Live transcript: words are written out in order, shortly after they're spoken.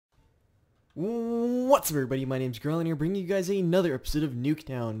What's up, everybody? My name's Grelin here, bringing you guys another episode of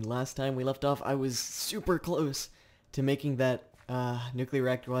Nuketown. Last time we left off, I was super close to making that nuclear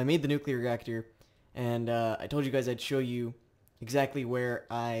reactor. Well, I made the nuclear reactor, and I told you guys I'd show you exactly where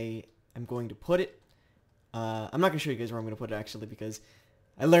I am going to put it. I'm not going to show you guys where I'm going to put it, actually, because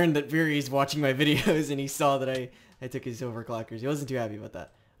I learned that Viri is watching my videos, and he saw that I took his overclockers. He wasn't too happy about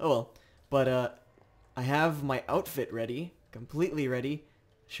that. Oh well. But I have my outfit ready, completely ready.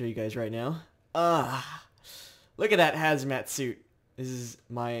 Show you guys right now. Look at that hazmat suit. This is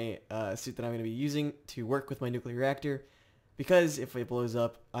my suit that I'm going to be using to work with my nuclear reactor, because if it blows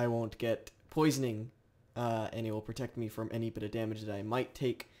up, I won't get poisoning, and it will protect me from any bit of damage that I might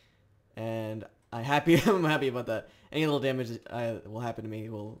take. And I'm happy about that. Any little damage that will happen to me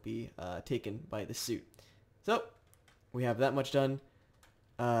will be taken by the suit. So we have that much done.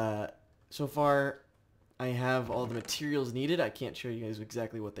 So far, I have all the materials needed. I can't show you guys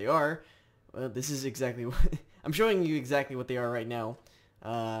exactly what they are. This is exactly what I'm showing you exactly what they are right now.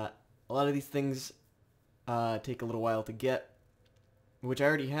 A lot of these things take a little while to get, which I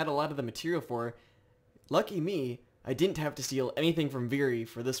already had a lot of the material for. Lucky me, I didn't have to steal anything from Viri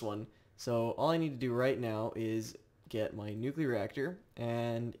for this one. So all I need to do right now is get my nuclear reactor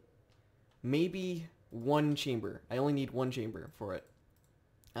and maybe one chamber. I only need one chamber for it.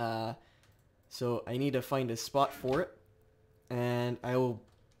 So I need to find a spot for it, and I will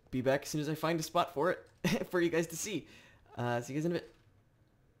be back as soon as I find a spot for it for you guys to see. See you guys in a bit.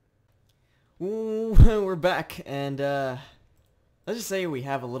 Ooh, we're back, and let's just say we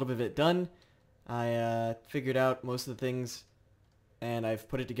have a little bit of it done. I figured out most of the things, and I've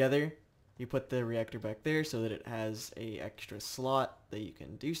put it together. You put the reactor back there so that it has a extra slot that you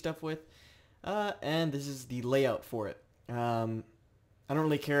can do stuff with, and this is the layout for it. I don't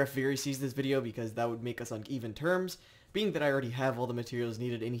really care if Viri sees this video, because that would make us on even terms, being that I already have all the materials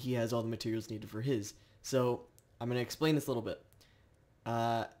needed and he has all the materials needed for his. So I'm going to explain this a little bit.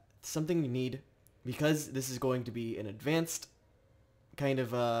 Something you need, because this is going to be an advanced kind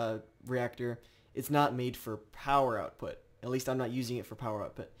of reactor, it's not made for power output. At least I'm not using it for power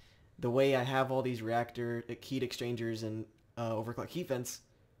output. The way I have all these reactor heat exchangers and overclock heat vents,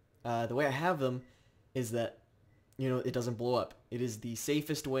 the way I have them is that, you know, it doesn't blow up. It is the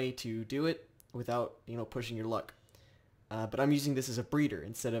safest way to do it without, you know, pushing your luck. But I'm using this as a breeder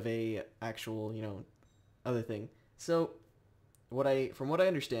instead of a actual, you know, other thing. So from what I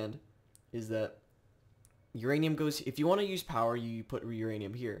understand is that uranium goes, if you want to use power, you put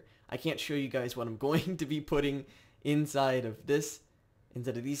uranium here. I can't show you guys what I'm going to be putting inside of this,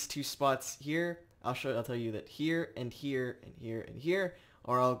 instead of these two spots here. I'll tell you that here and here and here and here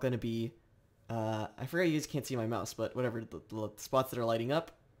are all going to be, I forgot you guys can't see my mouse, but whatever, the spots that are lighting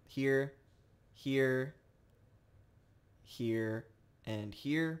up, here, here, here, and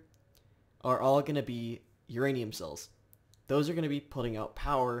here, are all going to be uranium cells. Those are going to be putting out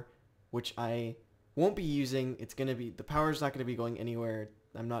power, which I won't be using. It's going to be, the power is not going to be going anywhere.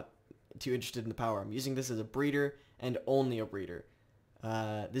 I'm not too interested in the power. I'm using this as a breeder, and only a breeder.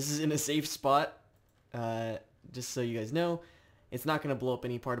 This is in a safe spot, just so you guys know. It's not going to blow up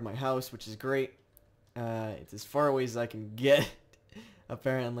any part of my house, which is great. It's as far away as I can get,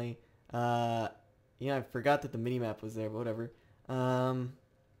 apparently. Yeah, I forgot that the minimap was there, but whatever. But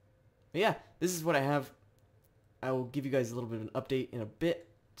yeah, this is what I have. I will give you guys a little bit of an update in a bit,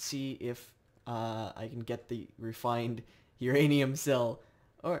 see if I can get the refined uranium cell.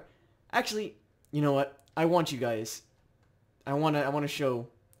 Or, actually, you know what? I want you guys. I want to show.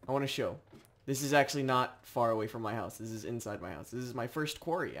 This is actually not far away from my house. This is inside my house. This is my first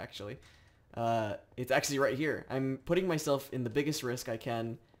quarry, actually. It's actually right here. I'm putting myself in the biggest risk I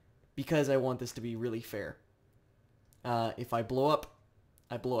can, because I want this to be really fair. If I blow up,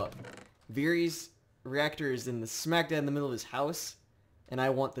 I blow up. Viri's reactor is in the smack dab in the middle of his house, and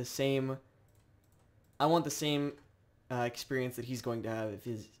I want the same experience that he's going to have if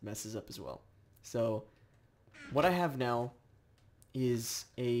his messes up as well. So what I have now is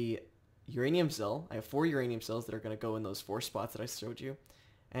a uranium cell. I have 4 uranium cells that are going to go in those 4 spots that I showed you,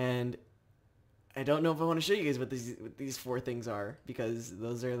 and I don't know if I want to show you guys what these 4 things are, because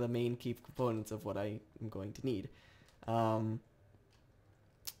those are the main key components of what I am going to need. Darn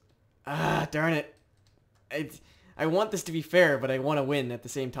it. I want this to be fair, but I want to win at the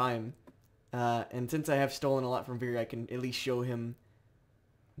same time. And since I have stolen a lot from Viri, I can at least show him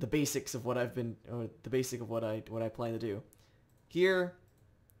the basics of what the basic of what I plan to do. Here,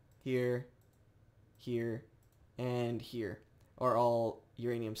 here, here, and here are all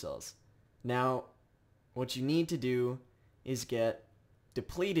uranium cells. Now, what you need to do is get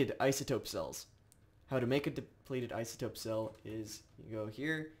depleted isotope cells. How to make a depleted isotope cell is you go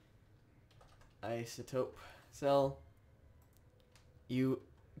here, isotope cell. You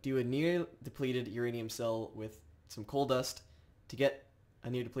do a near depleted uranium cell with some coal dust. To get a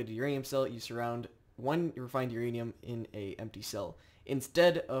near depleted uranium cell, you surround one refined uranium in a empty cell,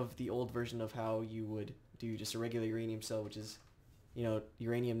 instead of the old version of how you would do just a regular uranium cell, which is, you know,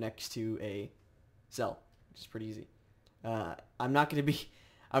 uranium next to a cell, which is pretty easy. I'm not going to be...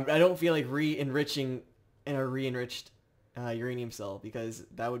 I don't feel like re-enriching in a re-enriched uranium cell, because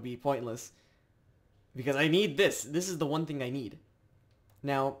that would be pointless. Because I need this. This is the one thing I need.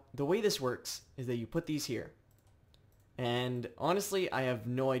 Now, the way this works is that you put these here. And honestly, I have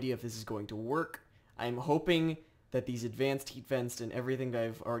no idea if this is going to work. I'm hoping that these advanced heat vents and everything that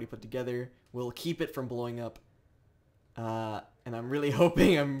I've already put together will keep it from blowing up. And I'm really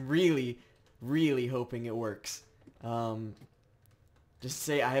hoping, I'm really hoping it works. Just to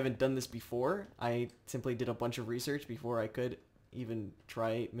say, I haven't done this before. I simply did a bunch of research before I could even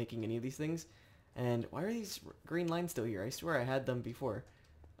try making any of these things. And why are these green lines still here? I swear I had them before.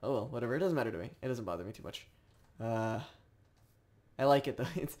 Oh well, whatever. It doesn't matter to me. It doesn't bother me too much. I like it though.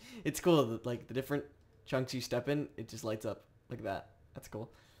 It's cool that, like, the different chunks you step in, it just lights up like that. That's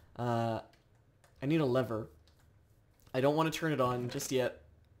cool. I need a lever. I don't want to turn it on just yet.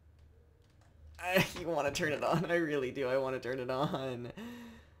 I want to turn it on. I really do. I want to turn it on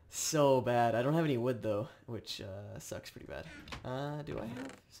so bad. I don't have any wood though, which sucks pretty bad. Do I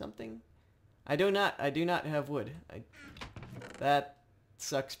have something? I do not have wood. That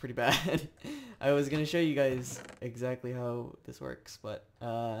sucks pretty bad. I was gonna show you guys exactly how this works, but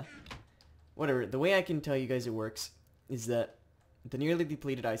whatever. The way I can tell you guys it works is that the nearly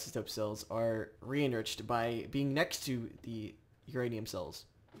depleted isotope cells are re-enriched by being next to the uranium cells.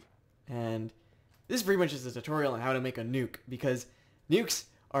 And this is pretty much just a tutorial on how to make a nuke, because nukes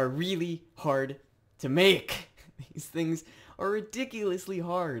are really hard to make. These things are ridiculously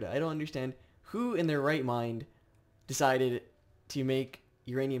hard. I don't understand who in their right mind decided to make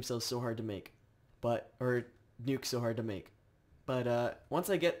uranium cells so hard to make, or nukes so hard to make. But once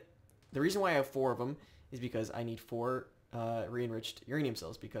I get, the reason why I have 4 of them is because I need 4 re-enriched uranium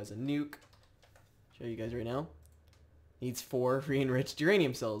cells, because a nuke, show you guys right now, needs 4 re-enriched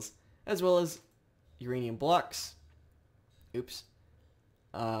uranium cells, as well as uranium blocks, oops,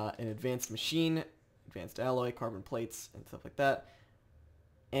 an advanced machine, advanced alloy, carbon plates, and stuff like that,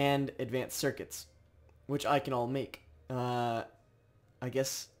 and advanced circuits, which I can all make. I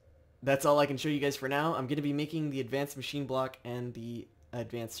guess that's all I can show you guys for now. I'm going to be making the advanced machine block and the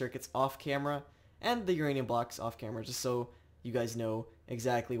advanced circuits off camera, and the uranium blocks off camera, just so you guys know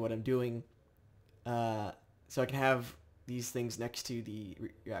exactly what I'm doing, so I can have these things next to the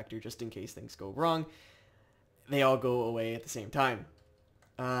reactor just in case things go wrong. They all go away at the same time.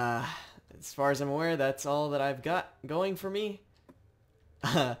 As far as I'm aware, that's all that I've got going for me.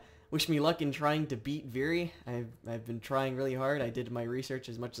 Wish me luck in trying to beat Viri. I've been trying really hard. I did my research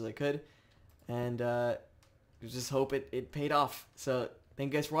as much as I could, and just hope it paid off. So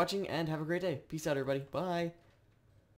thank you guys for watching, and have a great day. Peace out, everybody. Bye.